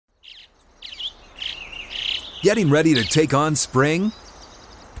Getting ready to take on spring?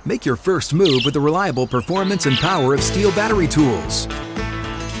 Make your first move with the reliable performance and power of Steel battery tools.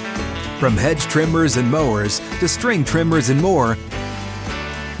 From hedge trimmers and mowers to string trimmers and more,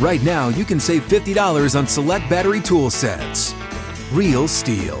 right now you can save $50 on select battery tool sets. Real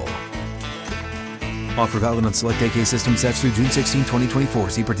Steel. Offer valid on select AK system sets through June 16,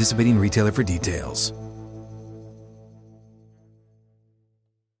 2024. See participating retailer for details.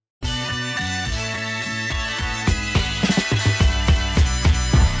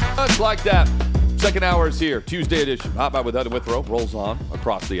 Just like that. Second hour is here. Tuesday edition. Hot Bite with Hutton Withrow rolls on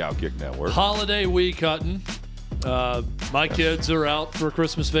across the Outkick Network. Holiday week, Hutton. My kids are out for a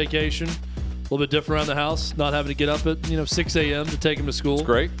Christmas vacation. A little bit different around the house. Not having to get up at 6 a.m. to take them to school. It's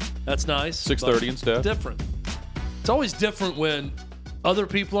great. That's nice. 6:30 instead. Different. It's always different when other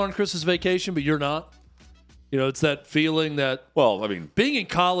people are on Christmas vacation, but you're not. It's that feeling that. Well, I mean, being in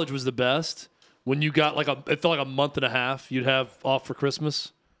college was the best. When you got it felt like a month and a half you'd have off for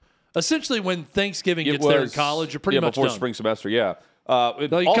Christmas. Essentially, when Thanksgiving gets there in college, you're pretty much before done. Spring semester, yeah. You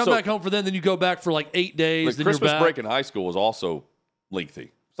come back home for then you go back for like 8 days. The then Christmas you're back. break in high school was also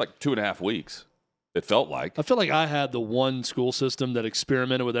lengthy. It's like 2.5 weeks. It felt like. I feel like I had the one school system that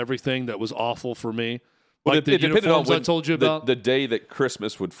experimented with everything that was awful for me. Well, like the uniforms I told you about. The day that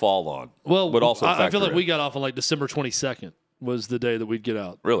Christmas would fall on. Well, would also I feel like we got off on like December 22nd was the day that we'd get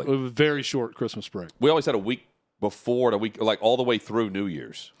out. Really? It was a very short Christmas break. We always had a week before and a week, like all the way through New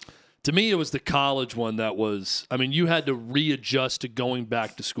Year's. To me, it was the college one that was, you had to readjust to going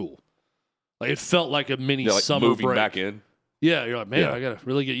back to school. Like it felt like a mini summer moving break. back in. Yeah, you're like, man, I got to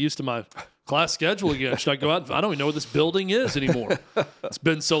really get used to my class schedule again. Should I go out? I don't even know where this building is anymore. It's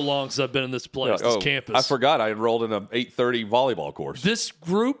been so long since I've been in this place, this campus. I forgot I enrolled in an 8:30 volleyball course. This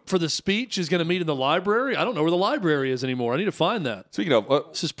group for the speech is going to meet in the library. I don't know where the library is anymore. I need to find that. Speaking of,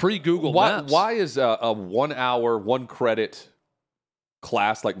 this is pre-Google Maps. Why is a 1 hour, 1 credit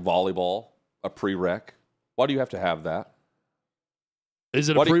class like volleyball a prereq? Why do you have to have that? Is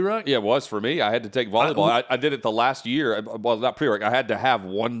it a prereq? Yeah, it was for me. I had to take volleyball. I did it the last year. Well, not prereq. I had to have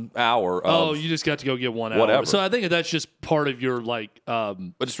 1 hour of you just got to go get 1 hour. Whatever. So I think that's just part of your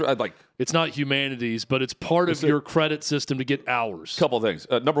it's not humanities, but it's part of your credit system to get hours. Couple of things.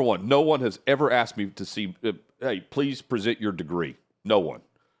 Number one, no one has ever asked me to see, hey, please present your degree. No one.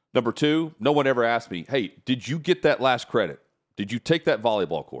 Number two, no one ever asked me, hey, did you get that last credit? Did you take that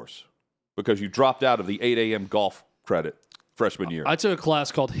volleyball course? Because you dropped out of the 8 a.m. golf credit freshman year. I took a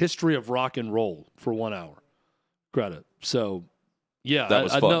class called History of Rock and Roll for 1 hour credit. So, yeah, that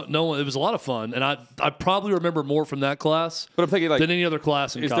was fun. No, it was a lot of fun, and I probably remember more from that class but I'm thinking, than any other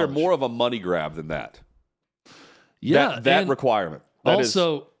class in college. Is there more of a money grab than that? Yeah. That requirement. That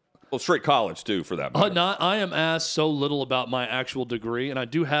also, straight college, too, for that matter. I am asked so little about my actual degree, and I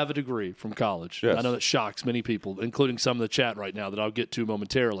do have a degree from college. Yes. I know that shocks many people, including some in the chat right now that I'll get to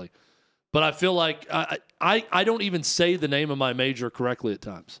momentarily. But I feel like I don't even say the name of my major correctly at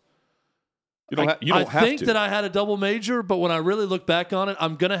times. You don't have to. I think that I had a double major, but when I really look back on it,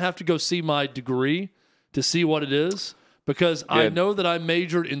 I'm going to have to go see my degree to see what it is because I know that I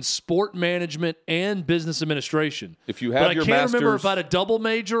majored in sport management and business administration. If you have your master's, I can't remember if I had a double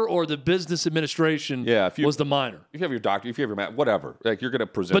major or the business administration was the minor. If you have your doctor, if you have your whatever, like you're going to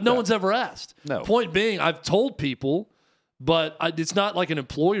present. But no one's ever asked. No. Point being, I've told people. But it's not like an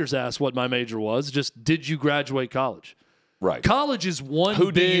employer's asked what my major was. Just, did you graduate college? Right. College is one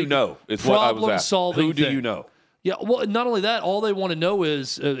Who do you know? Is what I was problem-solving Who do you know? Yeah, well, not only that, all they want to know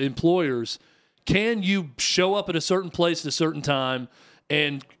is, employers, can you show up at a certain place at a certain time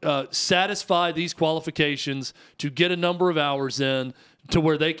and satisfy these qualifications to get a number of hours in to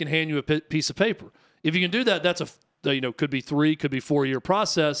where they can hand you a piece of paper? If you can do that, that's could be 3, could be 4-year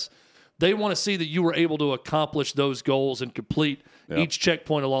process. They want to see that you were able to accomplish those goals and complete each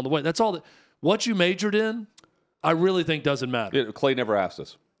checkpoint along the way. That's all. What you majored in, I really think doesn't matter. Clay never asked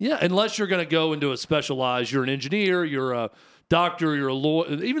us. Yeah, unless you're going to go into a specialized. You're an engineer. You're a doctor. You're a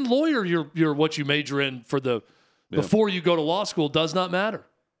lawyer. Even lawyer. You're what you major in for the before you go to law school does not matter.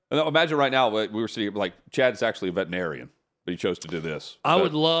 And imagine right now we were sitting like Chad's actually a veterinarian, but he chose to do this. I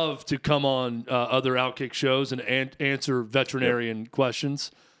would love to come on other Outkick shows and answer veterinarian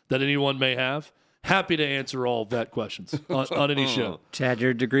questions that anyone may have. Happy to answer all vet questions on any show. Chad,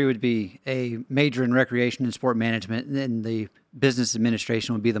 your degree would be a major in recreation and sport management, and then the business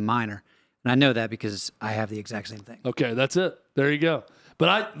administration would be the minor. And I know that because I have the exact same thing. Okay, that's it. There you go.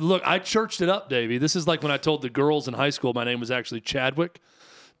 But I churched it up, Davey. This is like when I told the girls in high school my name was actually Chadwick,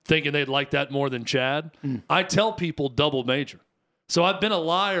 thinking they'd like that more than Chad. I tell people double major. So I've been a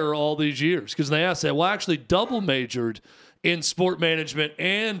liar all these years because they ask that, well, I actually double majored in sport management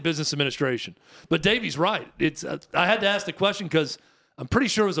and business administration. But Davey's right. It's I had to ask the question because I'm pretty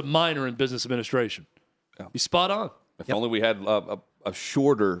sure it was a minor in business administration. Yeah. He's spot on. If only we had a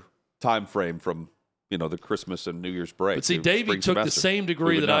shorter time frame from the Christmas and New Year's break. But see, Davey took the same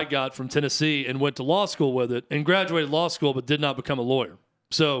degree that I got from Tennessee and went to law school with it and graduated law school but did not become a lawyer.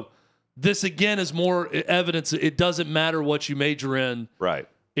 So this, again, is more evidence. It doesn't matter what you major in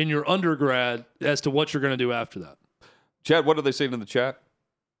in your undergrad as to what you're going to do after that. Chad, what are they saying in the chat?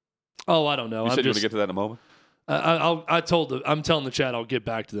 Oh, I don't know. You said you want to get to that in a moment? I'm telling the chat I'll get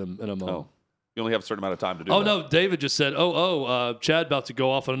back to them in a moment. Oh. You only have a certain amount of time to do that. Oh, no. David just said, Chad about to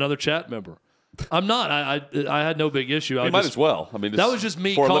go off on another chat member. I'm not. I had no big issue. You might as well. I mean, that was just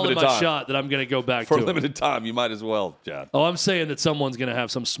me calling my shot that I'm going to go back for to. For a limited time, you might as well, Chad. Oh, I'm saying that someone's going to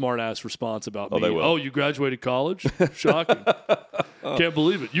have some smart-ass response about me. They will. Oh, you graduated college? Shocking. Can't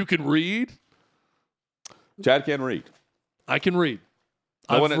believe it. You can read? Chad can read. I can read.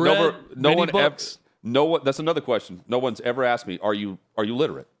 No I've read many books. That's another question. No one's ever asked me, are you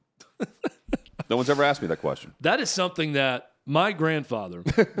literate? No one's ever asked me that question. That is something that my grandfather,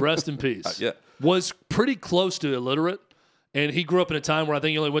 rest in peace, yeah. was pretty close to illiterate. And he grew up in a time where I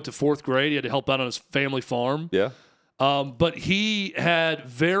think he only went to 4th grade. He had to help out on his family farm. Yeah. But he had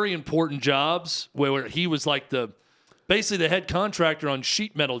very important jobs where he was like basically the head contractor on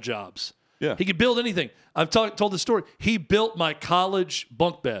sheet metal jobs. Yeah. He could build anything. I've told the story. He built my college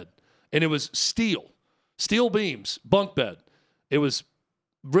bunk bed, and it was steel beams, bunk bed. It was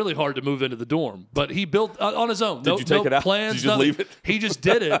really hard to move into the dorm, but he built on his own. Did you take it out? Plans, Did you just leave it? He just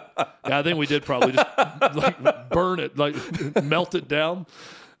did it. Yeah, I think we did probably just burn it, melt it down,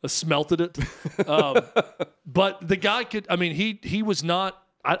 smelted it. But the guy could. I mean, he was not.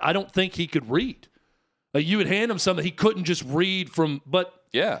 I don't think he could read. You would hand him something he couldn't just read from. But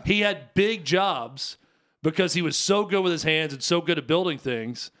yeah, he had big jobs because he was so good with his hands and so good at building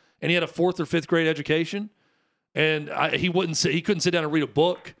things, and he had a 4th or 5th grade education. And he couldn't sit down and read a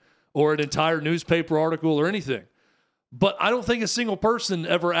book or an entire newspaper article or anything. But I don't think a single person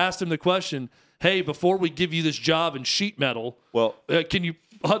ever asked him the question, hey, before we give you this job in sheet metal, can you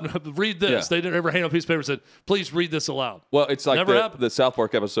read this? Yeah. They didn't ever hand him a piece of paper and said, please read this aloud. Well, it's like the South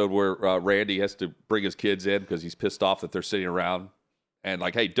Park episode where Randy has to bring his kids in because he's pissed off that they're sitting around. And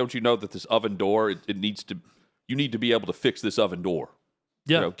like, hey, don't you know that this oven door, you need to be able to fix this oven door.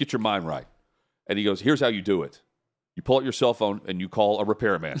 Yeah. Get your mind right. And he goes, here's how you do it. You pull out your cell phone and you call a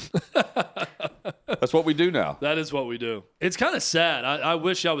repairman. That's what we do now. That is what we do. It's kind of sad. I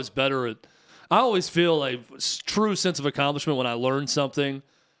wish I was better at. I always feel a true sense of accomplishment when I learn something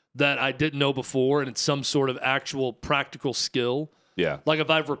that I didn't know before, and it's some sort of actual practical skill. Yeah. Like if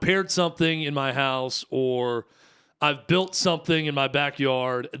I've repaired something in my house or I've built something in my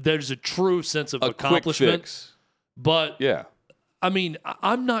backyard, there's a true sense of accomplishment. Quick fix. But yeah. I mean,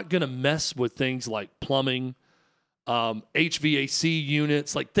 I'm not going to mess with things like plumbing, HVAC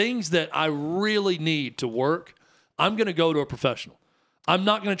units, like things that I really need to work. I'm going to go to a professional. I'm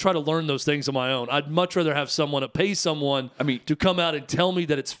not going to try to learn those things on my own. I'd much rather have pay someone to come out and tell me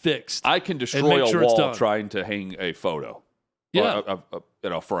that it's fixed. I can destroy a wall trying to hang a photo. Yeah.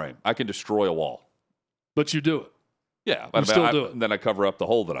 In a frame. I can destroy a wall. But you do it. Yeah. You still do it. And then I cover up the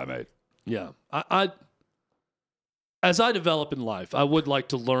hole that I made. Yeah. As I develop in life, I would like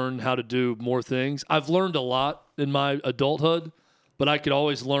to learn how to do more things. I've learned a lot in my adulthood, but I could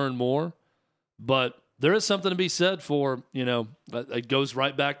always learn more. But there is something to be said for, it goes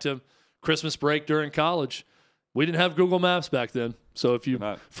right back to Christmas break during college. We didn't have Google Maps back then. So if you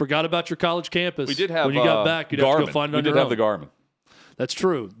forgot about your college campus, we did have, when you got back, you'd Garmin. have to go find it on your own. We did have the Garmin. That's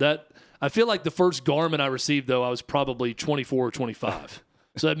true. I feel like the first Garmin I received, though, I was probably 24 or 25.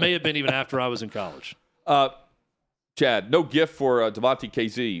 So that may have been even after I was in college. Chad, no gift for Devontae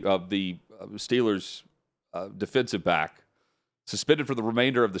KZ of the Steelers defensive back, suspended for the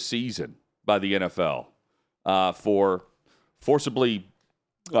remainder of the season by the NFL for forcibly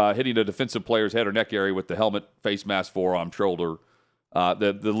hitting a defensive player's head or neck area with the helmet, face mask, forearm, shoulder.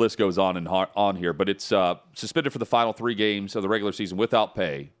 The list goes on and on here, but it's suspended for the final 3 games of the regular season without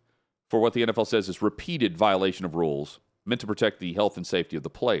pay for what the NFL says is repeated violation of rules meant to protect the health and safety of the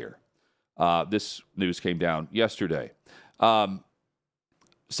player. This news came down yesterday.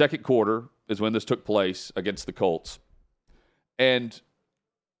 Second quarter is when this took place against the Colts. And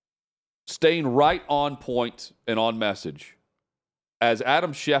staying right on point and on message, as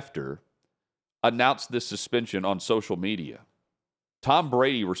Adam Schefter announced this suspension on social media, Tom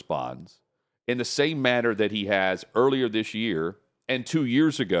Brady responds in the same manner that he has earlier this year and 2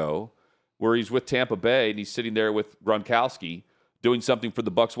 years ago, where he's with Tampa Bay and he's sitting there with Gronkowski doing something for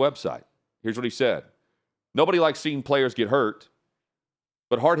the Bucs website. Here's what he said. Nobody likes seeing players get hurt,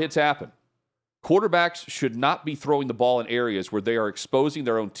 but hard hits happen. Quarterbacks should not be throwing the ball in areas where they are exposing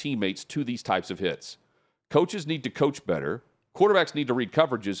their own teammates to these types of hits. Coaches need to coach better. Quarterbacks need to read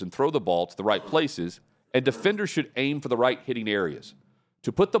coverages and throw the ball to the right places, and defenders should aim for the right hitting areas.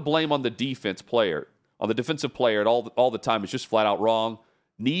 To put the blame on the defensive player at all the time is just flat out wrong.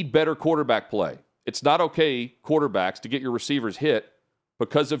 Need better quarterback play. It's not okay, quarterbacks, to get your receivers hit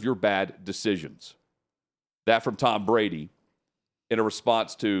because of your bad decisions. That from Tom Brady in a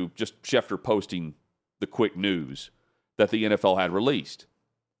response to just Schefter posting the quick news that the NFL had released.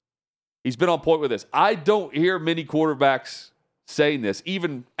 He's been on point with this. I don't hear many quarterbacks saying this,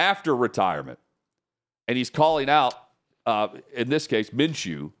 even after retirement. And he's calling out, in this case,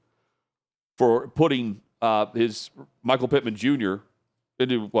 Minshew, for putting his Michael Pittman Jr.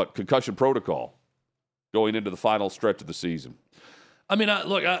 into, concussion protocol going into the final stretch of the season. I mean,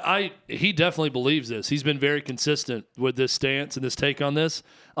 he definitely believes this. He's been very consistent with this stance and this take on this.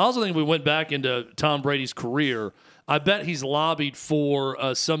 I also think if we went back into Tom Brady's career, I bet he's lobbied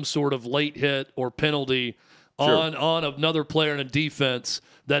for some sort of late hit or penalty on another player in a defense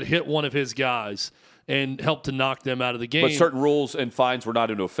that hit one of his guys and helped to knock them out of the game. But certain rules and fines were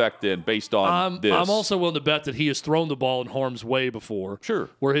not in effect then based on this. I'm also willing to bet that he has thrown the ball in harm's way before. Sure.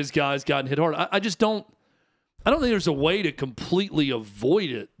 Where his guys gotten hit hard. I just don't. I don't think there's a way to completely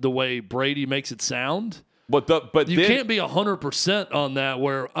avoid it the way Brady makes it sound. But you can't be 100% on that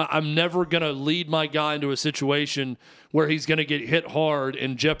where I'm never going to lead my guy into a situation where he's going to get hit hard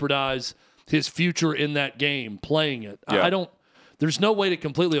and jeopardize his future in that game playing it. Yeah. There's no way to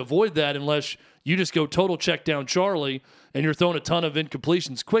completely avoid that unless you just go total check down Charlie and you're throwing a ton of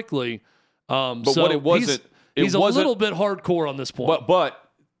incompletions quickly. He's a little bit hardcore on this point. But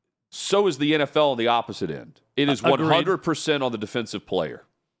so is the NFL on the opposite end. It is 100% on the defensive player.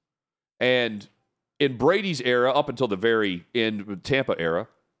 And in Brady's era, up until the very end, Tampa era,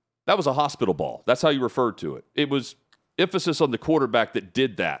 that was a hospital ball. That's how you referred to it. It was emphasis on the quarterback that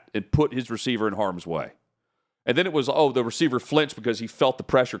did that and put his receiver in harm's way. And then it was, the receiver flinched because he felt the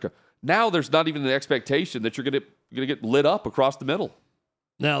pressure. Now there's not even an expectation that you're going to get lit up across the middle.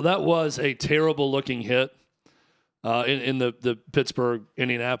 Now, that was a terrible-looking hit. In the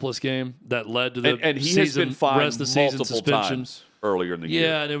Pittsburgh-Indianapolis game that led to the and he has been fined rest of the season multiple suspension times earlier in the year.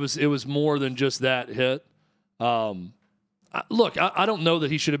 Yeah, and it was more than just that hit. Look, I don't know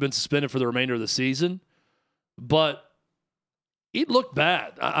that he should have been suspended for the remainder of the season, but it looked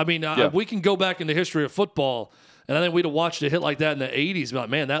bad. We can go back in the history of football, and I think we'd have watched a hit like that in the 80s and be like,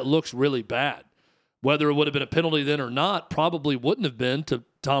 man, that looks really bad. Whether it would have been a penalty then or not probably wouldn't have been, to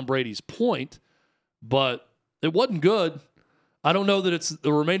Tom Brady's point, but it wasn't good. I don't know that it's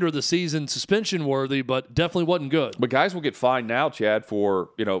the remainder of the season suspension worthy, but definitely wasn't good. But guys will get fined now, Chad, for,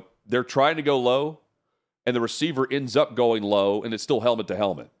 they're trying to go low and the receiver ends up going low and it's still helmet to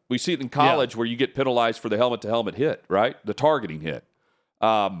helmet. We see it in college where you get penalized for the helmet to helmet hit, right? The targeting hit.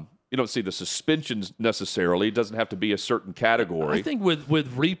 You don't see the suspensions necessarily. It doesn't have to be a certain category. I think with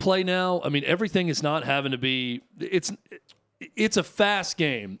replay now, everything is not having to be it's a fast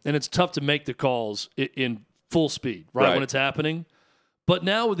game and it's tough to make the calls in full speed, right, when it's happening. But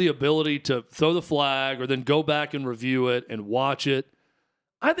now with the ability to throw the flag or then go back and review it and watch it,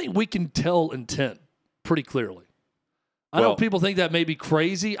 I think we can tell intent pretty clearly. I know people think that may be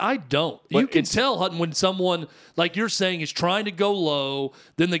crazy. I don't. You can tell, Hutton, when someone, like you're saying, is trying to go low,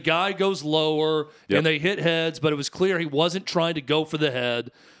 then the guy goes lower, and they hit heads, but it was clear he wasn't trying to go for the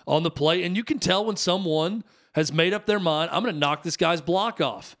head on the play. And you can tell when someone has made up their mind, I'm going to knock this guy's block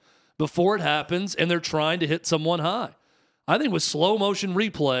off before it happens, and they're trying to hit someone high. I think with slow motion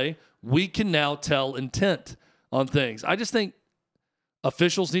replay, we can now tell intent on things. I just think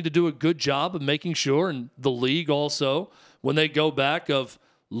officials need to do a good job of making sure, and the league also, when they go back, of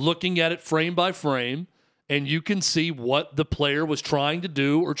looking at it frame by frame, and you can see what the player was trying to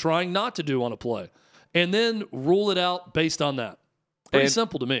do or trying not to do on a play, and then rule it out based on that. Pretty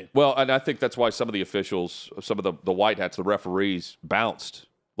simple to me. Well, and I think that's why some of the officials, some of the white hats, the referees, bounced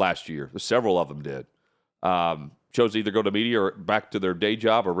last year. Several of them did. Chose to either go to media or back to their day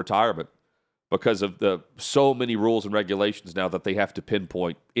job or retirement because of the so many rules and regulations now that they have to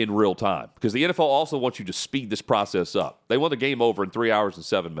pinpoint in real time. Because the NFL also wants you to speed this process up. They want the game over in 3 hours and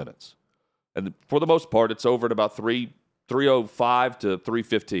 7 minutes. And for the most part, it's over at about 3:05 to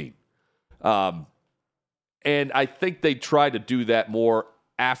 3:15. And I think they try to do that more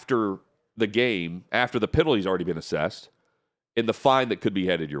after the game, after the penalty's already been assessed, in the fine that could be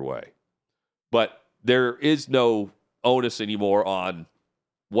headed your way. But there is no onus anymore on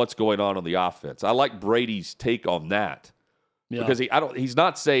what's going on the offense. I like Brady's take on that Yeah. Because he's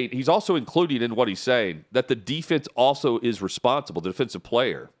not saying, he's also including in what he's saying that the defense also is responsible, the defensive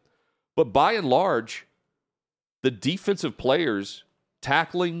player. But by and large, the defensive players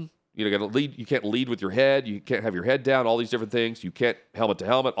tackling, got to lead. You can't lead with your head. You can't have your head down. All these different things. You can't helmet to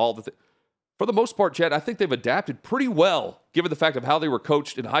helmet. All the for the most part, Chad, I think they've adapted pretty well, given the fact of how they were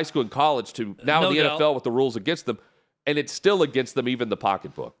coached in high school and college to now in the NFL with the rules against them, and it's still against them, even the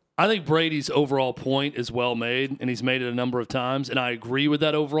pocketbook. I think Brady's overall point is well made, and he's made it a number of times, and I agree with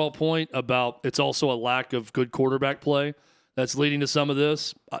that overall point about it's also a lack of good quarterback play that's leading to some of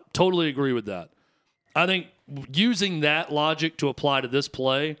this. I totally agree with that. I think using that logic to apply to this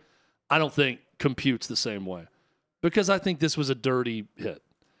play, I don't think computes the same way, because I think this was a dirty hit,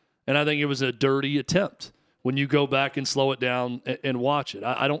 and I think it was a dirty attempt when you go back and slow it down and watch it.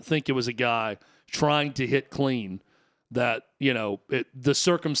 I don't think it was a guy trying to hit clean that, the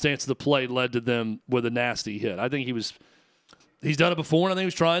circumstance of the play led to them with a nasty hit. I think he's done it before, and I think he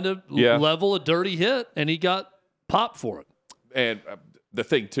was trying to level a dirty hit, and he got popped for it. And the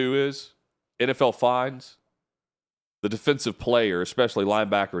thing, too, is NFL fines, the defensive player, especially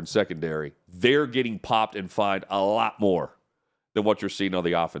linebacker and secondary, they're getting popped and fined a lot more than what you're seeing on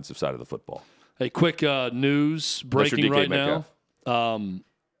the offensive side of the football. Hey, quick news breaking right Metcalf. now.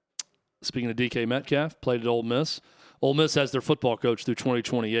 Speaking of DK Metcalf, played at Ole Miss. Ole Miss has their football coach through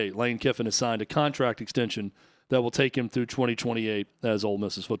 2028. Lane Kiffin has signed a contract extension that will take him through 2028 as Ole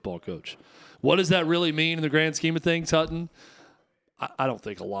Miss's football coach. What does that really mean in the grand scheme of things, Hutton? I don't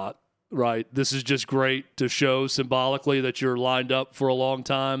think a lot, right? This is just great to show symbolically that you're lined up for a long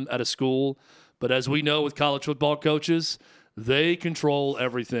time at a school. But as we know with college football coaches, they control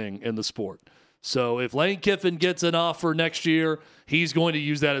everything in the sport. So if Lane Kiffin gets an offer next year, he's going to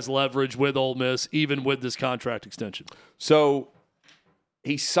use that as leverage with Ole Miss, even with this contract extension. So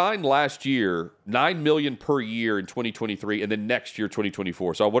he signed last year $9 million per year in 2023, and then next year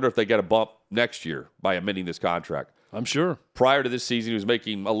 2024. So I wonder if they get a bump next year by amending this contract. I'm sure. Prior to this season, he was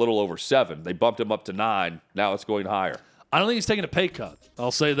making a little over $7 million. They bumped him up to $9 million. Now it's going higher. I don't think he's taking a pay cut.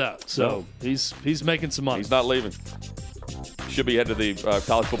 I'll say that. So he's making some money. He's not leaving. Should be headed to the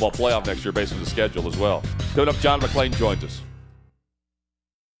college football playoff next year based on the schedule as well. Coming up, John McClain joins us.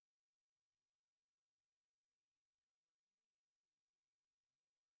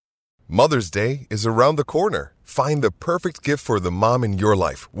 Mother's Day is around the corner. Find the perfect gift for the mom in your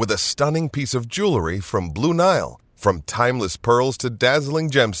life with a stunning piece of jewelry from Blue Nile. From timeless pearls to dazzling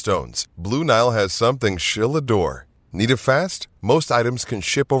gemstones, Blue Nile has something she'll adore. Need it fast? Most items can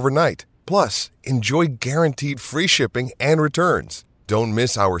ship overnight. Plus, enjoy guaranteed free shipping and returns. Don't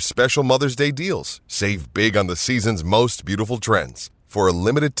miss our special Mother's Day deals. Save big on the season's most beautiful trends. For a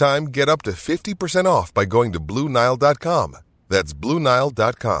limited time, get up to 50% off by going to BlueNile.com. That's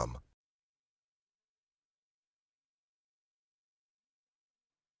BlueNile.com.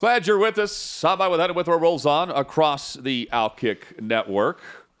 Glad you're with us. How about with that? With our rolls on across the Outkick network.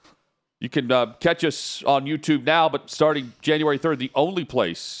 You can catch us on YouTube now, but starting January 3rd, the only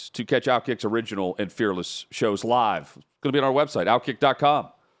place to catch Outkick's original and fearless shows live. It's going to be on our website, Outkick.com.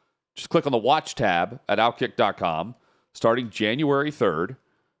 Just click on the Watch tab at Outkick.com. Starting January 3rd. You're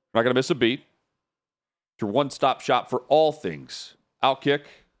not going to miss a beat. Your one-stop shop for all things Outkick.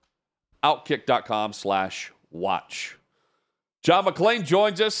 Outkick.com/watch. John McClain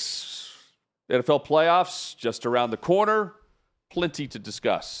joins us. NFL playoffs just around the corner. Plenty to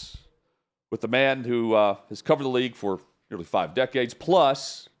discuss with the man who has covered the league for nearly 5 decades,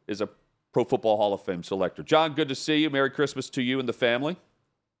 plus is a Pro Football Hall of Fame selector. John, good to see you. Merry Christmas to you and the family.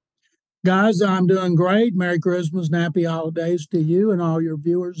 Guys, I'm doing great. Merry Christmas and happy holidays to you and all your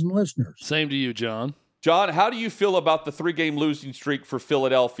viewers and listeners. Same to you, John. John, how do you feel about the 3-game losing streak for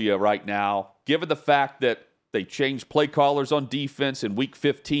Philadelphia right now, given the fact that they changed play callers on defense in Week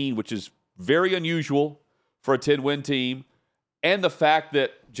 15, which is very unusual for a 10-win team, and the fact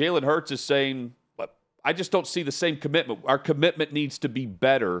that Jalen Hurts is saying, I just don't see the same commitment. Our commitment needs to be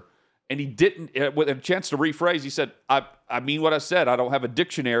better. And he didn't, with a chance to rephrase, he said, I mean what I said. I don't have a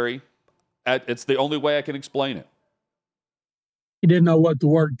dictionary. It's the only way I can explain it. He didn't know what the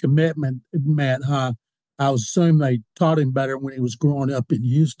word commitment meant, huh? I was assuming they taught him better when he was growing up in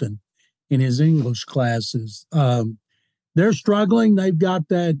Houston in his English classes. They're struggling. They've got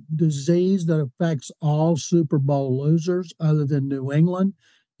that disease that affects all Super Bowl losers other than New England.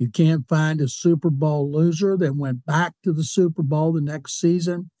 You can't find a Super Bowl loser that went back to the Super Bowl the next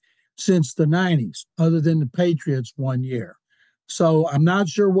season since the 90s, other than the Patriots one year. So I'm not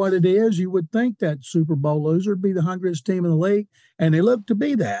sure what it is. You would think that Super Bowl loser would be the hungriest team in the league, and they look to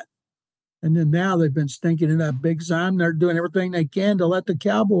be that. And then now they've been stinking it up big time. They're doing everything they can to let the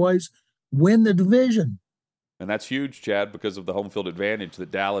Cowboys win the division. And that's huge, Chad, because of the home field advantage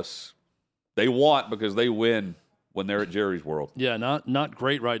that Dallas, they want because they win when they're at Jerry's World. Yeah, not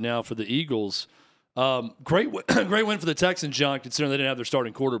great right now for the Eagles. Great win for the Texans, John, considering they didn't have their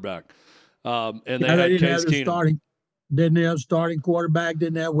starting quarterback. And they had Case Keenum. Didn't have starting quarterback,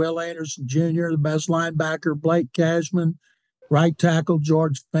 didn't have Will Anderson Jr., the best linebacker, Blake Cashman, right tackle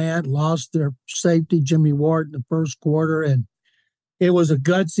George Fant, lost their safety, Jimmy Ward, in the first quarter. And it was a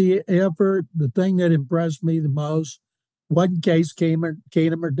gutsy effort. The thing that impressed me the most wasn't Case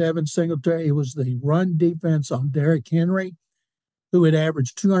Keenum or Devin Singletary. It was the run defense on Derrick Henry, who had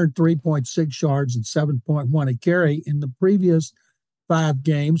averaged 203.6 yards and 7.1 a carry in the previous 5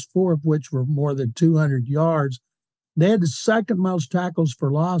 games, 4 of which were more than 200 yards. They had the second most tackles for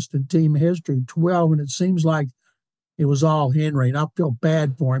loss in team history, 12, and it seems like it was all Henry. And I feel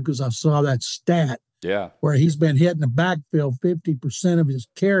bad for him because I saw that stat where he's been hitting the backfield 50% of his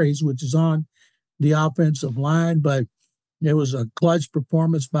carries, which is on the offensive line. But it was a clutch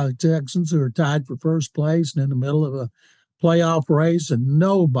performance by the Texans, who are tied for first place and in the middle of a playoff race. And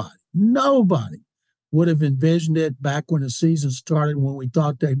nobody would have envisioned it back when the season started, when we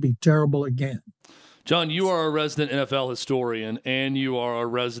thought they'd be terrible again. John, you are a resident NFL historian, and you are a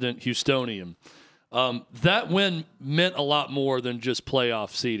resident Houstonian. That win meant a lot more than just playoff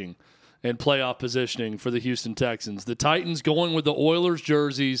seeding and playoff positioning for the Houston Texans. The Titans going with the Oilers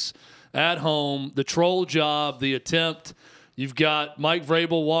jerseys at home, the troll job, the attempt. You've got Mike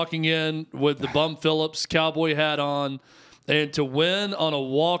Vrabel walking in with the Bum Phillips cowboy hat on, and to win on a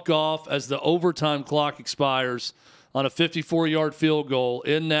walk-off as the overtime clock expires on a 54-yard field goal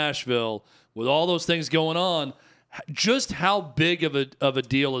in Nashville. With all those things going on, just how big of a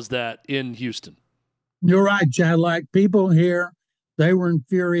deal is that in Houston? You're right, Chad. Like, people here, they were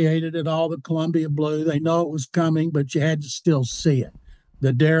infuriated at all the Columbia Blue. They know it was coming, but you had to still see it.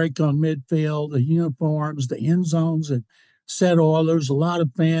 The Derrick on midfield, the uniforms, the end zones that said Oilers, a lot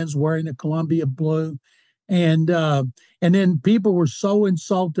of fans wearing the Columbia Blue. And then people were so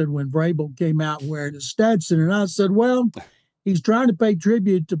insulted when Vrabel came out wearing the Stetson. And I said, well, he's trying to pay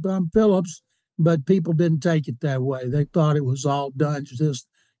tribute to Bum Phillips, but people didn't take it that way. They thought it was all done. Just,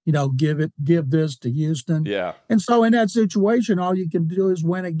 give this to Houston. Yeah. And so in that situation, all you can do is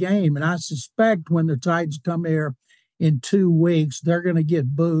win a game. And I suspect when the Titans come here in 2 weeks, they're going to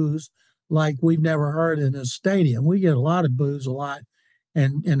get boos like we've never heard in a stadium. We get a lot of boos a lot.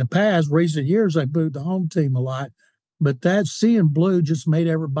 And in the past, recent years, they booed the home team a lot. But that seeing blue just made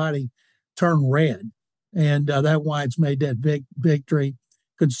everybody turn red. And that's why it's made that big victory,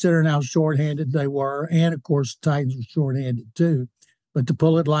 considering how shorthanded they were. And, of course, the Titans were shorthanded too. But to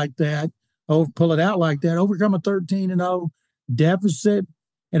pull it like that, pull it out like that, overcome a 13-0 deficit.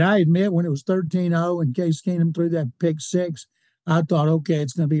 And I admit, when it was 13-0 and Case Keenum threw that pick 6, I thought, okay,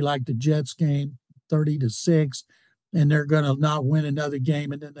 it's going to be like the Jets game, 30-6, and they're going to not win another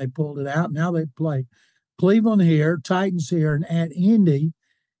game. And then they pulled it out. Now they play Cleveland here, Titans here, and at Indy.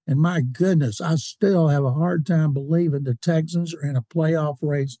 And my goodness, I still have a hard time believing the Texans are in a playoff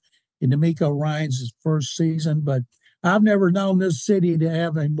race in D'Amico Ryans' first season. But I've never known this city to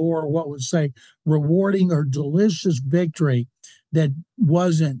have a more, rewarding or delicious victory that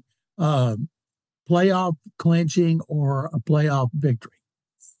wasn't playoff clinching or a playoff victory.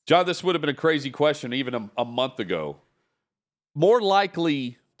 John, this would have been a crazy question even a month ago. More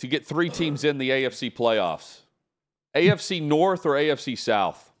likely to get 3 teams in the AFC playoffs, AFC North or AFC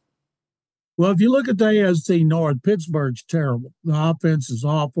South? Well, if you look at the AFC North, Pittsburgh's terrible. The offense is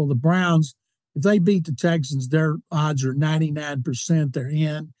awful. The Browns, if they beat the Texans, their odds are 99% they're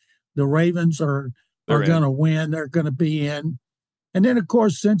in. The Ravens are going to win. They're going to be in. And then, of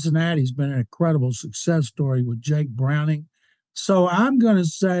course, Cincinnati's been an incredible success story with Jake Browning. So I'm going to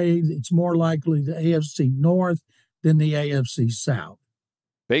say it's more likely the AFC North than the AFC South.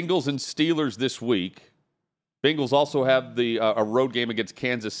 Bengals and Steelers this week. Bengals also have a road game against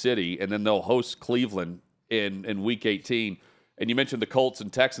Kansas City, and then they'll host Cleveland in Week 18. And you mentioned the Colts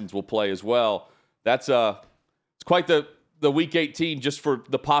and Texans will play as well. It's quite the Week 18 just for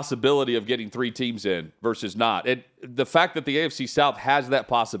the possibility of getting 3 teams in versus not. And the fact that the AFC South has that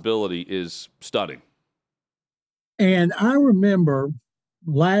possibility is stunning. And I remember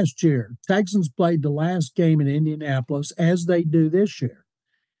last year, Texans played the last game in Indianapolis, as they do this year.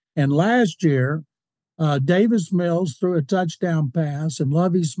 And last year, Davis Mills threw a touchdown pass, and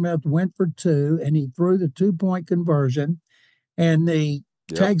Lovie Smith went for 2, and he threw the 2-point conversion. And the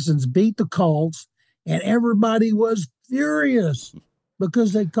Texans beat the Colts, and everybody was furious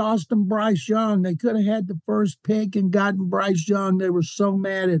because they cost them Bryce Young. They could have had the first pick and gotten Bryce Young. They were so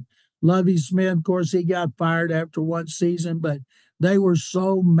mad at Lovie Smith. Of course, he got fired after one season, but they were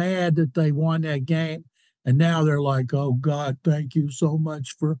so mad that they won that game. And now they're like, oh, God, thank you so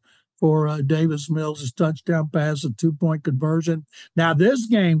much for Davis Mills' touchdown pass, a 2-point conversion. Now, this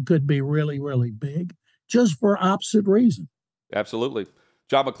game could be really, really big just for opposite reason. Absolutely.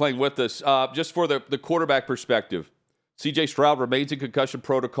 John McClain with us. Just for the quarterback perspective, C.J. Stroud remains in concussion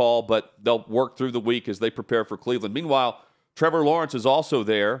protocol, but they'll work through the week as they prepare for Cleveland. Meanwhile, Trevor Lawrence is also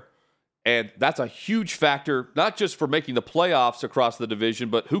there, and that's a huge factor, not just for making the playoffs across the division,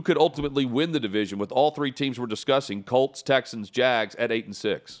 but who could ultimately win the division with all three teams we're discussing, Colts, Texans, Jags, at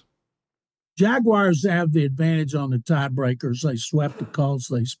 8-6. Jaguars have the advantage on the tiebreakers. They swept the Colts.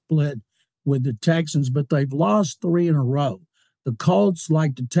 They split with the Texans, but they've lost 3 in a row. The Colts,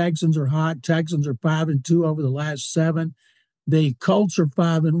 like the Texans, are hot. Texans are 5-2 over the last 7. The Colts are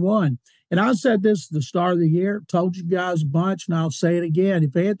 5-1. And I said this at the start of the year, told you guys a bunch, and I'll say it again.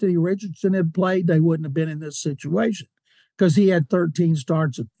 If Anthony Richardson had played, they wouldn't have been in this situation because he had 13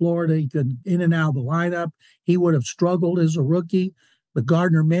 starts at Florida. He could in and out of the lineup. He would have struggled as a rookie. But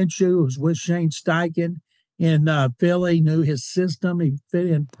Gardner Minshew, who was with Shane Steichen in Philly, knew his system. He fit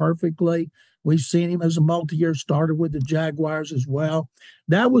in perfectly. We've seen him as a multi-year starter with the Jaguars as well.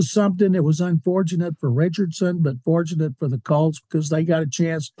 That was something that was unfortunate for Richardson, but fortunate for the Colts because they got a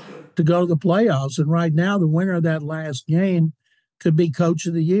chance to go to the playoffs. And right now, the winner of that last game could be Coach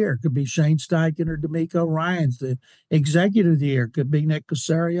of the Year. Could be Shane Steichen or DeMeco Ryans. The Executive of the Year could be Nick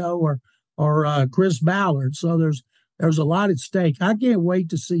Caserio or Chris Ballard. So there's a lot at stake. I can't wait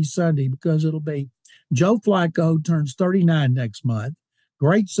to see Sunday because it'll be Joe Flacco turns 39 next month.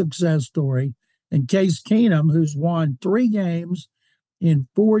 Great success story. And Case Keenum, who's won 3 games in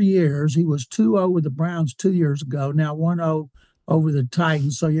 4 years. He was 2-0 with the Browns 2 years ago, now 1-0 over the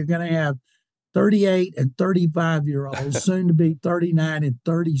Titans. So you're going to have 38 and 35-year-olds, soon to be 39 and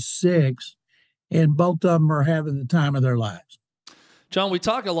 36, and both of them are having the time of their lives. John, we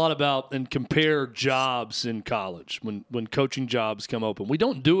talk a lot about and compare jobs in college when coaching jobs come open. We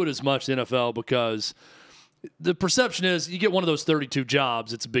don't do it as much in the NFL because the perception is you get one of those 32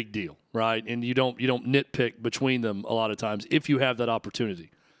 jobs, it's a big deal, right? And you don't nitpick between them a lot of times if you have that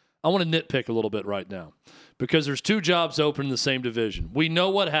opportunity. I want to nitpick a little bit right now because there's 2 jobs open in the same division. We know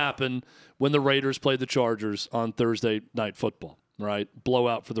what happened when the Raiders played the Chargers on Thursday Night Football, right?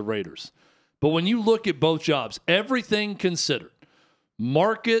 Blowout for the Raiders. But when you look at both jobs, everything considered,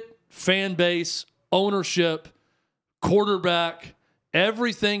 market, fan base, ownership, quarterback,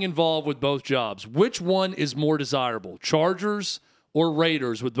 everything involved with both jobs. Which one is more desirable, Chargers or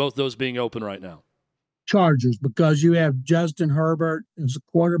Raiders, with both those being open right now? Chargers, because you have Justin Herbert as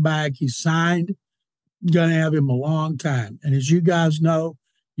a quarterback. He's signed. You're going to have him a long time. And as you guys know,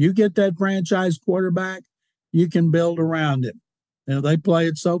 you get that franchise quarterback, you can build around him. You know, they play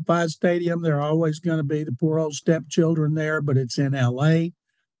at SoFi Stadium. They're always going to be the poor old stepchildren there, but it's in L.A.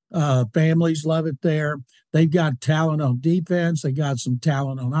 Families love it there. They've got talent on defense. They got some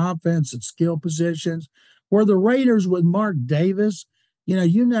talent on offense at skill positions. Where the Raiders with Mark Davis,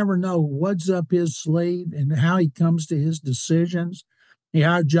 you never know what's up his sleeve and how he comes to his decisions. He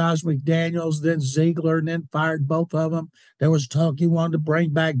hired Josh McDaniels, then Ziegler, and then fired both of them. There was talk he wanted to bring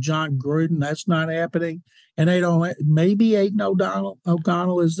back John Gruden. That's not happening. And they don't. Maybe Aiden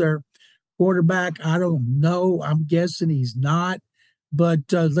O'Connell is their quarterback. I don't know. I'm guessing he's not. But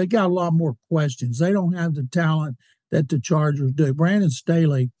they got a lot more questions. They don't have the talent that the Chargers do. Brandon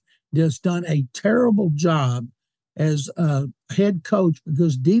Staley just done a terrible job as a head coach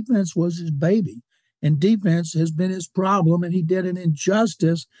because defense was his baby. And defense has been his problem, and he did an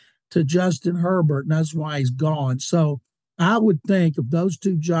injustice to Justin Herbert, and that's why he's gone. So I would think of those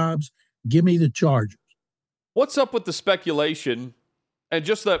 2 jobs, give me the Chargers. What's up with the speculation, and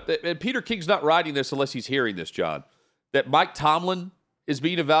just and Peter King's not writing this unless he's hearing this, John, that Mike Tomlin is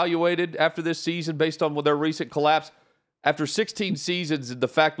being evaluated after this season based on their recent collapse? After 16 seasons and the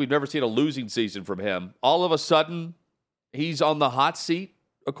fact we've never seen a losing season from him, all of a sudden he's on the hot seat,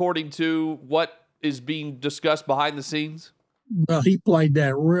 according to what is being discussed behind the scenes? Well, he played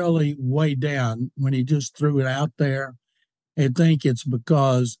that really way down when he just threw it out there. I think it's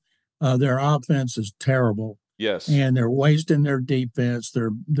because their offense is terrible. Yes. And they're wasting their defense.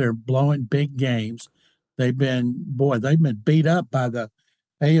 They're blowing big games. They've been beat up by the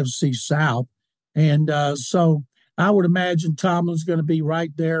AFC South. And so I would imagine Tomlin's going to be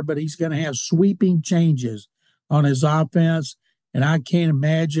right there, but he's going to have sweeping changes on his offense. And I can't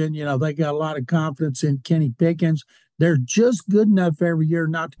imagine, they got a lot of confidence in Kenny Pickens. They're just good enough every year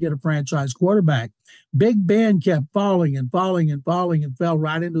not to get a franchise quarterback. Big Ben kept falling and falling and falling and fell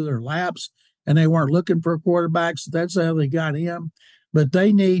right into their laps, and they weren't looking for a quarterback, so that's how they got him. But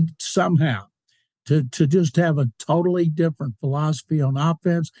they need somehow to just have a totally different philosophy on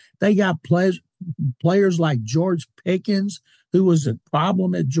offense. They got players like George Pickens, who was a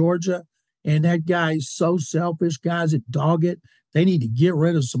problem at Georgia, and that guy's so selfish. Guys that dog it, they need to get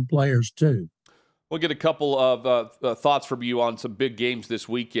rid of some players too. We'll get a couple of thoughts from you on some big games this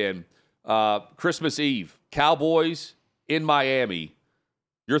weekend. Christmas Eve, Cowboys in Miami.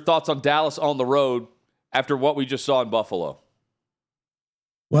 Your thoughts on Dallas on the road after what we just saw in Buffalo?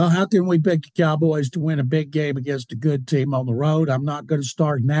 Well, how can we pick the Cowboys to win a big game against a good team on the road? I'm not going to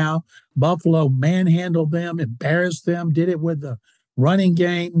start now. Buffalo manhandled them, embarrassed them, did it with the running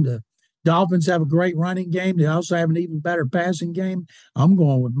game. The Dolphins have a great running game. They also have an even better passing game. I'm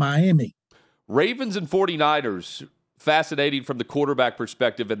going with Miami. Ravens and 49ers, fascinating from the quarterback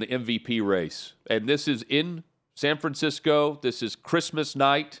perspective in the MVP race. And this is in San Francisco. This is Christmas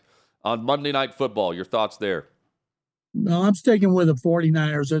night on Monday Night Football. Your thoughts there? No, I'm sticking with the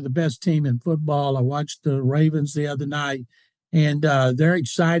 49ers. They're the best team in football. I watched the Ravens the other night, and they're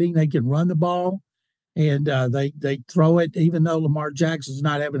exciting. They can run the ball, and they throw it. Even though Lamar Jackson's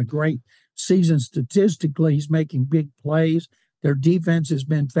not having a great season statistically, he's making big plays. Their defense has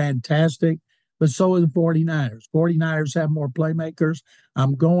been fantastic, but so are the 49ers. 49ers have more playmakers.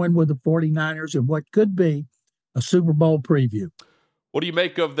 I'm going with the 49ers in what could be a Super Bowl preview. What do you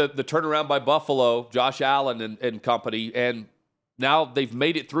make of the turnaround by Buffalo, Josh Allen and company, and now they've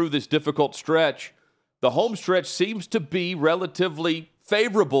made it through this difficult stretch? The home stretch seems to be relatively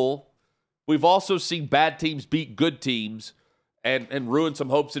favorable. We've also seen bad teams beat good teams and ruin some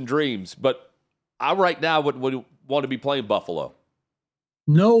hopes and dreams. But I right now would want to be playing Buffalo.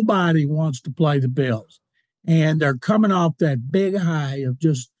 Nobody wants to play the Bills. And they're coming off that big high of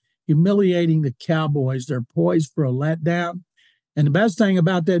just humiliating the Cowboys. They're poised for a letdown. And the best thing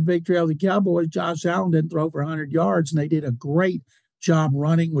about that victory of the Cowboys, Josh Allen didn't throw for 100 yards, and they did a great job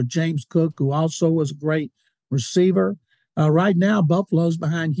running with James Cook, who also was a great receiver. Right now, Buffalo's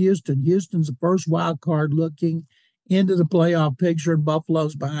behind Houston. Houston's the first wild card looking into the playoff picture, and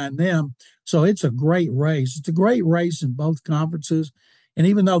Buffalo's behind them. So it's a great race. It's a great race in both conferences. And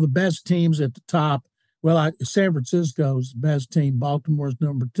even though the best teams at the top, San Francisco's the best team, Baltimore's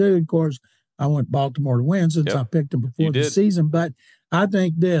number 2. Of course, I want Baltimore to win since I picked them before the season. But I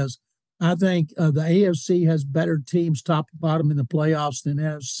think the AFC has better teams top to bottom in the playoffs than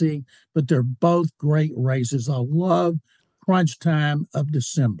NFC, but they're both great races. I love crunch time of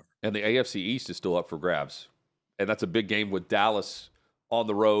December. And the AFC East is still up for grabs. And that's a big game with Dallas on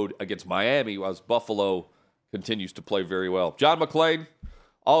the road against Miami, while Buffalo continues to play very well. John McClain,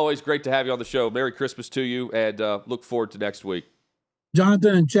 always great to have you on the show. Merry Christmas to you, and look forward to next week.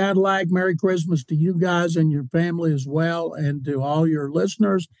 Jonathan and Chadlack, Merry Christmas to you guys and your family as well, and to all your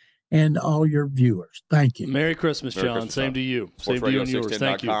listeners and all your viewers. Thank you. Merry Christmas, John. Christmas, Same to you. Same to you and yours.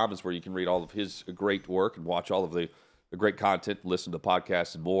 Thank you. is where you can read all of his great work and watch all of the great content, listen to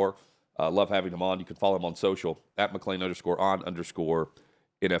podcasts and more. Love having him on. You can follow him on social at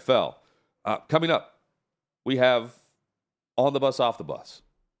McClain_on_NFL. Coming up, we have On the Bus, Off the Bus.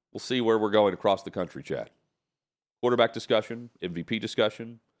 We'll see where we're going across the country, Chad. Quarterback discussion, MVP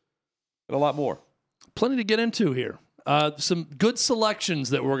discussion, and a lot more. Plenty to get into here. Some good selections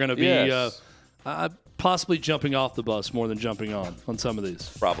that we're going to be possibly jumping off the bus more than jumping on some of these.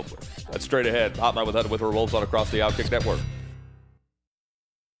 Probably. That's straight ahead. Hotline with Head with her rolls on across the Outkick Network.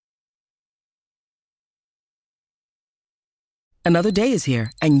 Another day is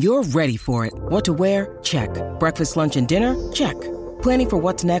here, and you're ready for it. What to wear? Check. Breakfast, lunch, and dinner? Check. Planning for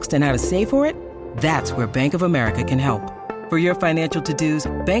what's next and how to save for it? That's where Bank of America can help. For your financial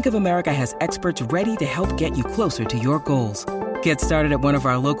to-dos, Bank of America has experts ready to help get you closer to your goals. Get started at one of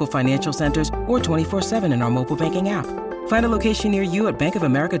our local financial centers or 24/7 in our mobile banking app. Find a location near you at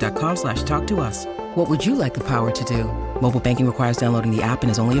bankofamerica.com/talktous. What would you like the power to do? Mobile banking requires downloading the app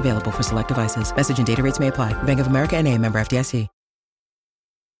and is only available for select devices. Message and data rates may apply. Bank of America NA, member FDIC.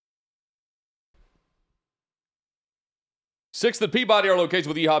 6th and Peabody, our location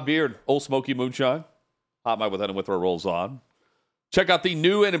with Yeehaw Beer and Old Smoky Moonshine. Hot Mike with Head and with our rolls on. Check out the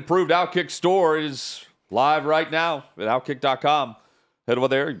new and improved Outkick store. It is live right now at Outkick.com. Head over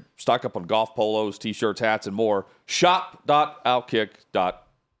there, stock up on golf polos, t-shirts, hats, and more.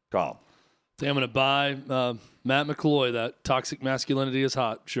 Shop.outkick.com. I'm going to buy Matt McCloy that Toxic Masculinity is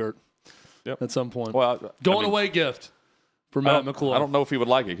Hot shirt at some point. Well, away gift for Matt McCloy. I don't know if he would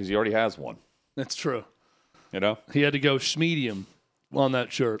like it because he already has one. That's true. You know? He had to go schmedium on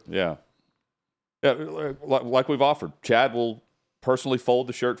that shirt. Yeah. Yeah, like we've offered. Chad will personally fold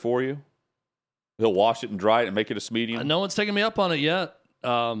the shirt for you. He'll wash it and dry it and make it a schmedium. No one's taken me up on it yet.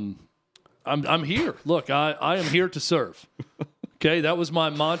 I'm here. Look, I am here to serve. Okay, that was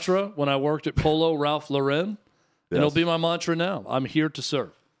my mantra when I worked at Polo Ralph Lauren, and it'll be my mantra now. I'm here to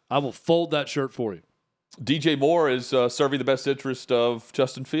serve. I will fold that shirt for you. DJ Moore is serving the best interest of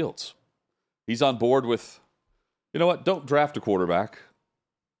Justin Fields. He's on board with, you know what, don't draft a quarterback.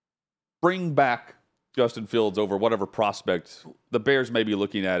 Bring back Justin Fields over whatever prospect. The Bears may be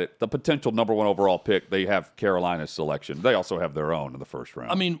looking at it. The potential number 1 overall pick, they have Carolina's selection. They also have their own in the first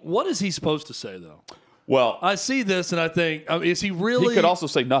round. I mean, what is he supposed to say, though? Well, I see this, and I think, is he really? He could also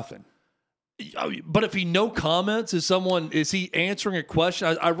say nothing. But if he no comments, is he answering a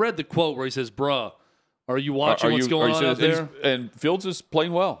question? I read the quote where he says, bruh, are you watching what's going on out there? And Fields is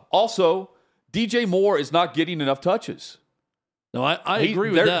playing well. Also, DJ Moore is not getting enough touches. No, I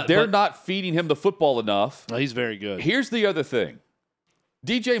agree with that. They're not feeding him the football enough. No, he's very good. Here's the other thing.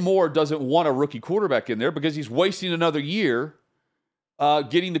 DJ Moore doesn't want a rookie quarterback in there because he's wasting another year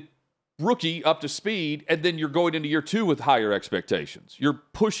getting the rookie up to speed, and then you're going into year 2 with higher expectations. You're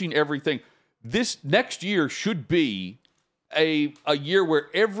pushing everything. This next year should be a year where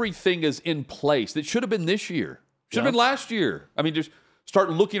everything is in place. That should have been this year. Should have been last year. I mean, just start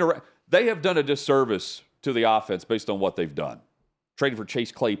looking around. They have done a disservice to the offense based on what they've done. Traded for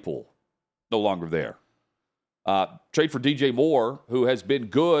Chase Claypool, no longer there. Trade for DJ Moore, who has been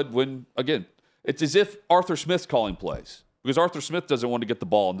good when, again, it's as if Arthur Smith's calling plays. Because Arthur Smith doesn't want to get the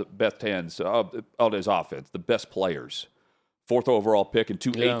ball in the best hands of his offense, the best players. 4th overall pick and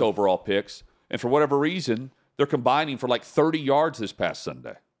 2 8th overall picks. And for whatever reason, they're combining for like 30 yards this past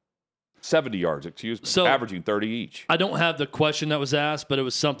Sunday. 70 yards, so, averaging 30 each. I don't have the question that was asked, but it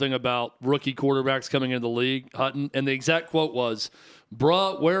was something about rookie quarterbacks coming into the league, Hutton. And the exact quote was,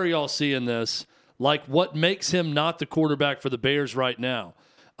 bruh, where are y'all seeing this? Like, what makes him not the quarterback for the Bears right now?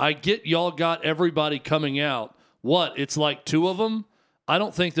 I get y'all got everybody coming out. What, it's like 2 of them? I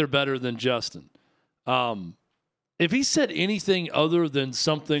don't think they're better than Justin. If he said anything other than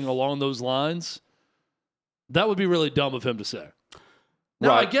something along those lines, that would be really dumb of him to say.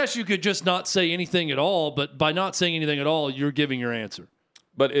 Now, I guess you could just not say anything at all, but by not saying anything at all, you're giving your answer.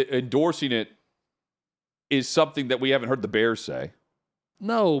 But endorsing it is something that we haven't heard the Bears say.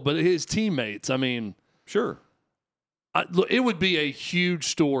 No, but his teammates, I mean. Sure. Look, it would be a huge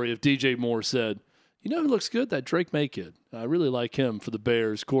story if DJ Moore said, you know who looks good? That Drake May kid. I really like him for the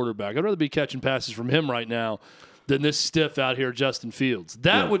Bears quarterback. I'd rather be catching passes from him right now than this stiff out here, Justin Fields.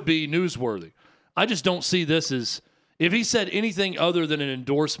 That would be newsworthy. I just don't see this as, if he said anything other than an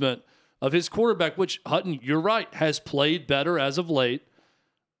endorsement of his quarterback, which, Hutton, you're right, has played better as of late,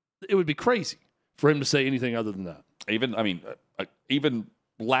 it would be crazy for him to say anything other than that. Even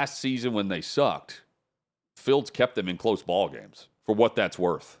last season when they sucked, Fields kept them in close ball games for what that's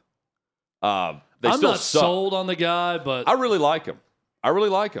worth. I'm not sold on the guy, but I really like him.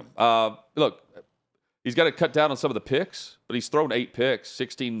 Look, he's got to cut down on some of the picks, but he's thrown 8 picks,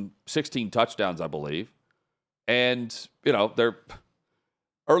 16 touchdowns, I believe. And, they're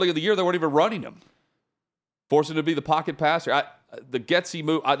early in the year, they weren't even running him. Forcing him to be the pocket passer. The Getsy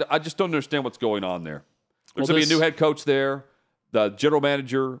move, I just don't understand what's going on there. There's going to be a new head coach there. The general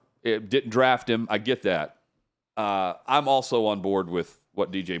manager didn't draft him. I get that. I'm also on board with what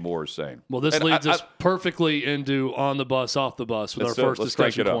DJ Moore is saying. Well, this leads us perfectly into on the bus, off the bus with our first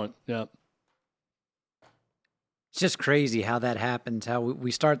discussion point. Yeah. It's just crazy how that happens, how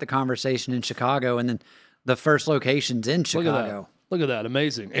we start the conversation in Chicago and then the first location's in Chicago. Look at that.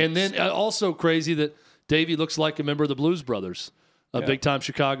 Amazing. And then also crazy that Davey looks like a member of the Blues Brothers, a big-time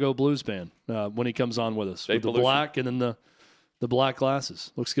Chicago blues band, when he comes on with us. With the black and then the black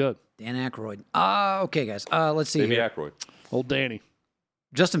glasses. Looks good. Dan Aykroyd. Okay, guys. Let's see Davey here. Aykroyd. Old Danny.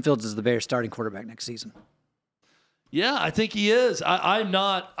 Justin Fields is the Bears' starting quarterback next season. Yeah, I think he is. I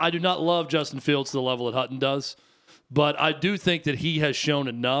do not love Justin Fields to the level that Hutton does, but I do think that he has shown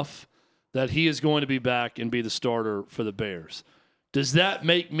enough that he is going to be back and be the starter for the Bears. Does that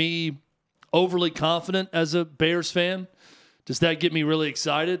make me overly confident as a Bears fan? Does that get me really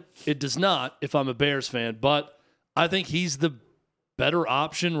excited? It does not if I'm a Bears fan, but I think he's the better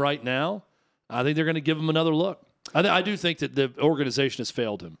option right now. I think they're going to give him another look. I do think that the organization has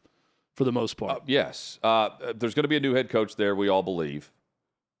failed him for the most part. Yes. There's going to be a new head coach there, we all believe.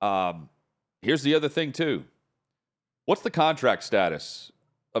 Here's the other thing, too. What's the contract status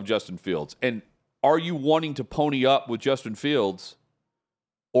of Justin Fields? And are you wanting to pony up with Justin Fields,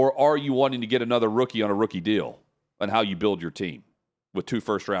 or are you wanting to get another rookie on a rookie deal on how you build your team with 2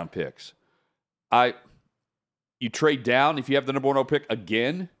 first-round picks? You trade down if you have the number 1 pick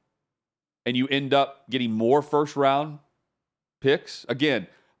again, and you end up getting more first-round picks. Again,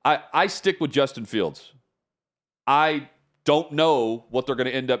 I stick with Justin Fields. I don't know what they're going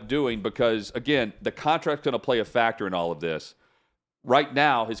to end up doing because, again, the contract's going to play a factor in all of this. right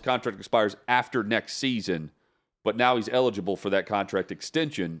now his contract expires after next season, but now he's eligible for that contract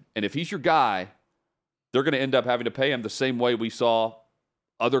extension. And if he's your guy, they're going to end up having to pay him the same way we saw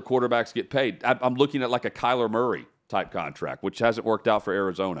other quarterbacks get paid. I'm looking at like a Kyler Murray type contract, which hasn't worked out for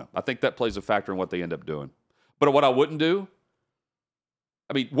Arizona. I think that plays a factor in what they end up doing. But what I wouldn't do,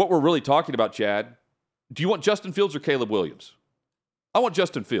 I mean, what we're really talking about, Chad, do you want Justin Fields or Caleb Williams? I want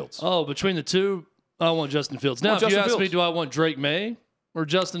Justin Fields. Oh, between the two, I want Justin Fields. Now, if you ask me, do I want Drake May or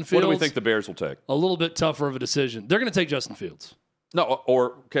Justin Fields? What do we think the Bears will take? A little bit tougher of a decision. They're going to take Justin Fields. No,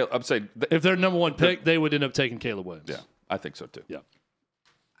 or I'm saying if they're number one pick, they would end up taking Caleb Williams. Yeah, I think so too. Yeah.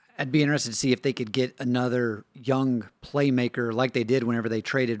 I'd be interested to see if they could get another young playmaker like they did whenever they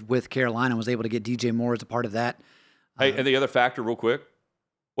traded with Carolina and was able to get DJ Moore as a part of that. Hey, and the other factor, real quick,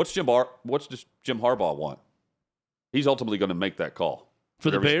 what's Jim Harbaugh want? He's ultimately going to make that call. For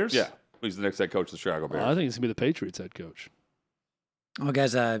the Bears? Yeah. He's the next head coach of the Chicago Bears. I think it's going to be the Patriots head coach. Well,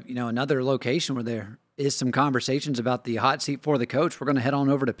 guys, another location where there is some conversations about the hot seat for the coach. We're going to head on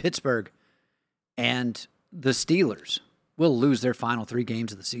over to Pittsburgh, and the Steelers will lose their final 3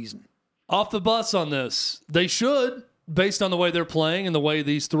 games of the season. Off the bus on this. They should, based on the way they're playing and the way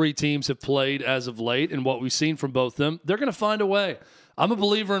these 3 teams have played as of late and what we've seen from both of them. They're going to find a way. I'm a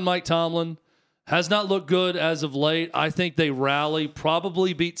believer in Mike Tomlin. Has not looked good as of late. I think they rally,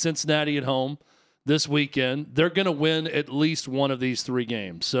 probably beat Cincinnati at home this weekend. They're going to win at least one of these 3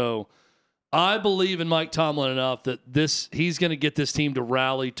 games. So I believe in Mike Tomlin enough that he's going to get this team to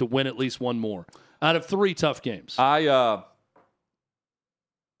rally to win at least one more out of 3 tough games. I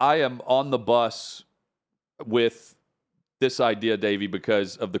am on the bus with this idea, Davey,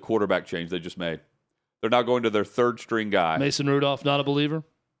 because of the quarterback change they just made. They're now going to their 3rd string guy. Mason Rudolph, not a believer?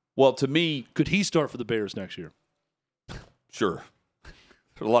 Well, to me... Could he start for the Bears next year? Sure.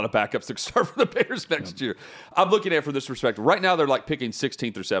 There's a lot of backups that start for the Bears next year. I'm looking at it from this perspective. Right now, they're like picking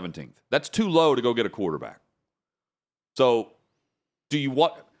 16th or 17th. That's too low to go get a quarterback. So, do you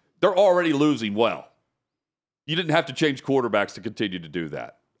want... They're already losing well. You didn't have to change quarterbacks to continue to do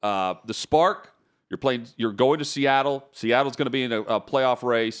that. The spark, you're going to Seattle. Seattle's going to be in a playoff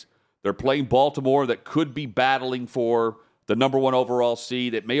race. They're playing Baltimore that could be battling for the number 1 overall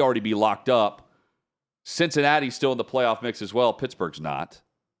seed. It may already be locked up. Cincinnati's still in the playoff mix as well. Pittsburgh's not.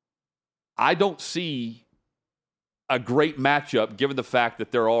 I don't see a great matchup given the fact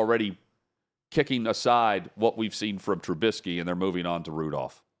that they're already kicking aside what we've seen from Trubisky and they're moving on to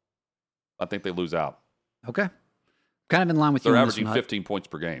Rudolph. I think they lose out. Okay. Kind of in line with you. They're averaging 15 points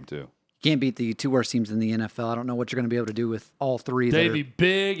per game, too. Can't beat the 2 worst teams in the NFL. I don't know what you're going to be able to do with all 3. Davey,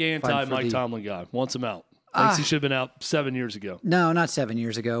 big anti-Mike Tomlin guy. Wants him out. Thinks he should have been out 7 years ago. No, not 7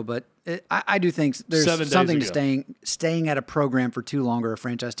 years ago, but I do think there's something to staying at a program for too long or a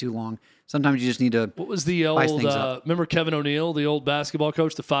franchise too long. Sometimes you just need to. What was the old? Remember Kevin O'Neal, the old basketball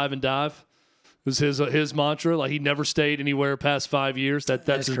coach, the 5 and dive? It was his mantra. Like he never stayed anywhere past 5 years. That's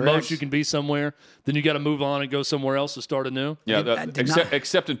as correct. Most you can be somewhere. Then you got to move on and go somewhere else to start anew. Yeah,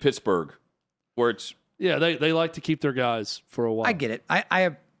 except in Pittsburgh, where it's they like to keep their guys for a while. I get it.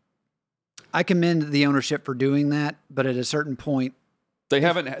 I commend the ownership for doing that, but at a certain point, they've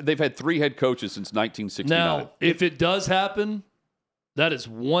had 3 head coaches since 1969. Now, if it does happen, that is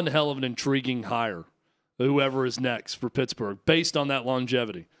one hell of an intriguing hire. Whoever is next for Pittsburgh, based on that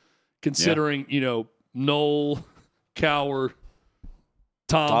longevity. Considering, Noel, Cowher,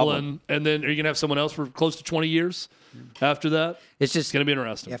 Tomlin, and then are you going to have someone else for close to 20 years after that? It's going to be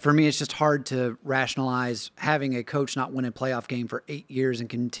interesting. Yeah, for me, it's just hard to rationalize having a coach not win a playoff game for 8 years and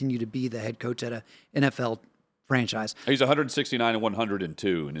continue to be the head coach at an NFL franchise. He's 169 and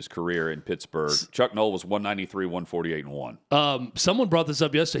 102 in his career in Pittsburgh. Chuck Noll was 193, 148 and 1. Someone brought this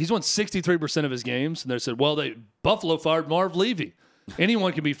up yesterday. He's won 63% of his games, and they said, well, Buffalo fired Marv Levy.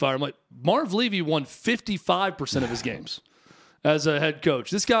 Anyone can be fired. I'm like, Marv Levy won 55% of his games as a head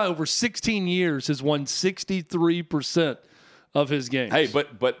coach. This guy over 16 years has won 63% of his games. Hey,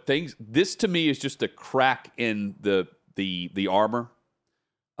 but this to me is just a crack in the armor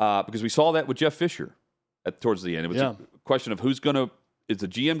because we saw that with Jeff Fisher towards the end. It was a question of is the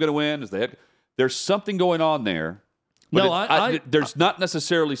GM going to win? Is the head? There's something going on there. But there's not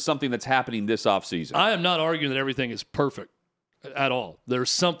necessarily something that's happening this offseason. I am not arguing that everything is perfect at all. There's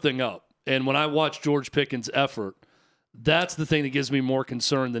something up. And when I watch George Pickens' effort, that's the thing that gives me more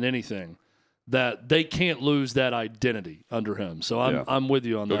concern than anything, that they can't lose that identity under him. So I'm with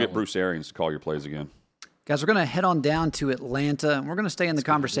you on that. Go get Bruce Arians to call your plays again. Guys, we're going to head on down to Atlanta, and we're going to stay in the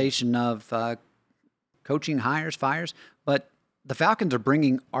conversation of coaching hires, fires. But the Falcons are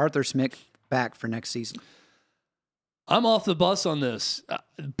bringing Arthur Smith back for next season. I'm off the bus on this.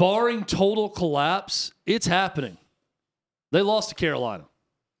 Barring total collapse, it's happening. They lost to Carolina.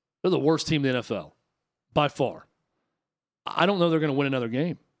 They're the worst team in the NFL by far. I don't know they're going to win another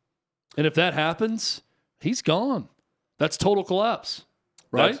game. And if that happens, he's gone. That's total collapse,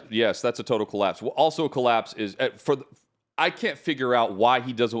 right? That's a total collapse. Well, also a collapse is I can't figure out why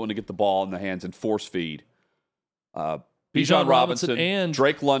he doesn't want to get the ball in the hands and force feed Bijan Robinson and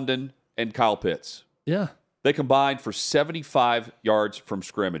Drake London and Kyle Pitts. Yeah. They combined for 75 yards from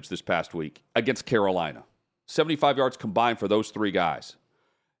scrimmage this past week against Carolina. 75 yards combined for those three guys.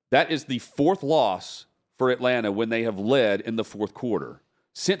 That is the fourth loss for Atlanta when they have led in the fourth quarter.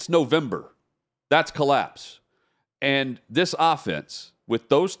 Since November, that's collapse. And this offense, with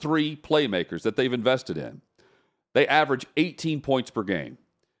those three playmakers that they've invested in, they average 18 points per game.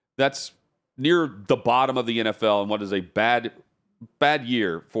 That's near the bottom of the NFL and what is a bad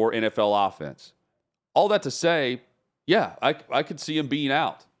year for NFL offense. All that to say, yeah, I could see him being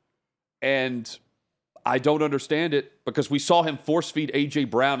out. And I don't understand it because we saw him force feed A.J.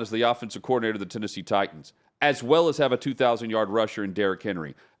 Brown as the offensive coordinator of the Tennessee Titans, as well as have a 2,000-yard rusher in Derrick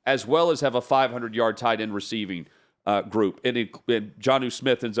Henry, as well as have a 500-yard tight end receiving group. And Jonnu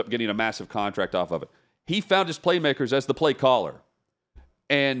Smith ends up getting a massive contract off of it. He found his playmakers as the play caller.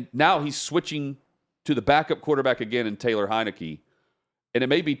 And now he's switching to the backup quarterback again in Taylor Heineke. And it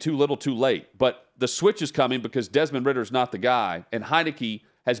may be too little too late, but the switch is coming because Desmond Ritter's not the guy. And Heineke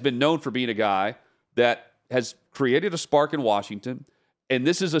has been known for being a guy that has created a spark in Washington. And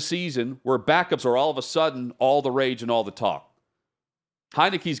this is a season where backups are all of a sudden all the rage and all the talk.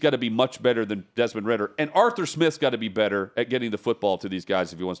 Heineke's got to be much better than Desmond Ridder. And Arthur Smith's got to be better at getting the football to these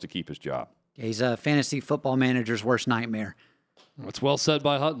guys if he wants to keep his job. He's a fantasy football manager's worst nightmare. That's well said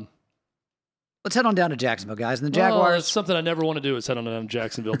by Hutton. Let's head on down to Jacksonville, guys. And the Jaguars. It's something I never want to do is head on down to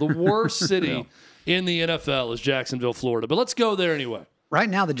Jacksonville. The worst city in the NFL is Jacksonville, Florida. But let's go there anyway. Right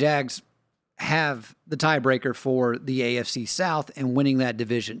now, the Jags have the tiebreaker for the AFC South and winning that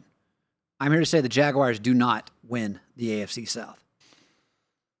division. I'm here to say the Jaguars do not win the AFC South.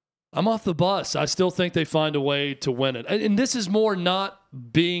 I'm off the bus. I still think they find a way to win it. And this is more not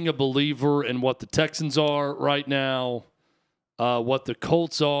being a believer in what the Texans are right now, what the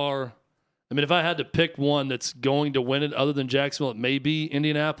Colts are. I mean, if I had to pick one that's going to win it other than Jacksonville, it may be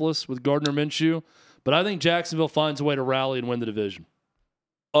Indianapolis with Gardner Minshew. But I think Jacksonville finds a way to rally and win the division.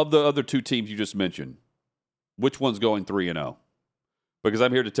 Of the other two teams you just mentioned, which one's going 3-0? Because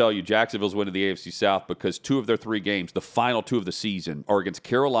I'm here to tell you Jacksonville's winning the AFC South because two of their three games, the final two of the season, are against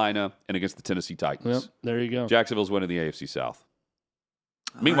Carolina and against the Tennessee Titans. Yep, there you go. Jacksonville's winning the AFC South.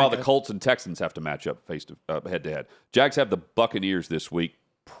 Meanwhile, the Colts and Texans have to match up head-to-head. Jags have the Buccaneers this week,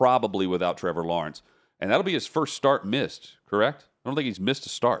 probably without Trevor Lawrence. And that'll be his first start missed, correct? I don't think he's missed a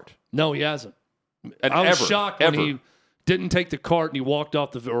start. No, he hasn't. I was shocked when he didn't take the cart and he walked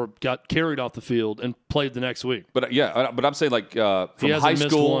off or got carried off the field and played the next week. But I'm saying from high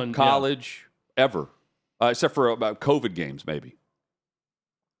school, college, ever, except for about COVID games maybe.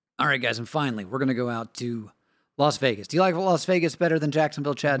 All right, guys, and finally, we're going to go out to Las Vegas. Do you like Las Vegas better than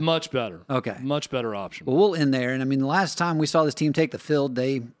Jacksonville, Chad? Much better. Okay. Much better option. Well, we'll end there. And, I mean, the last time we saw this team take the field,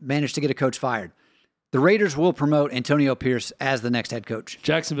 they managed to get a coach fired. The Raiders will promote Antonio Pierce as the next head coach.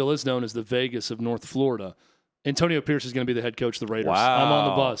 Jacksonville is known as the Vegas of North Florida. Antonio Pierce is going to be the head coach of the Raiders. Wow. I'm on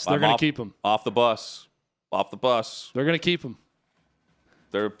the bus. They're going to keep him. Off the bus. Off the bus. They're going to keep him.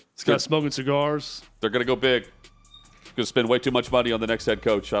 He's got smoking cigars. They're going to go big. Going to spend way too much money on the next head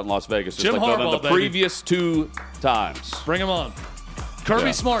coach out in Las Vegas. Jim Harbaugh, the previous two times. Bring him on.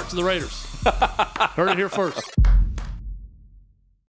 Kirby Smart to the Raiders. Heard it here first.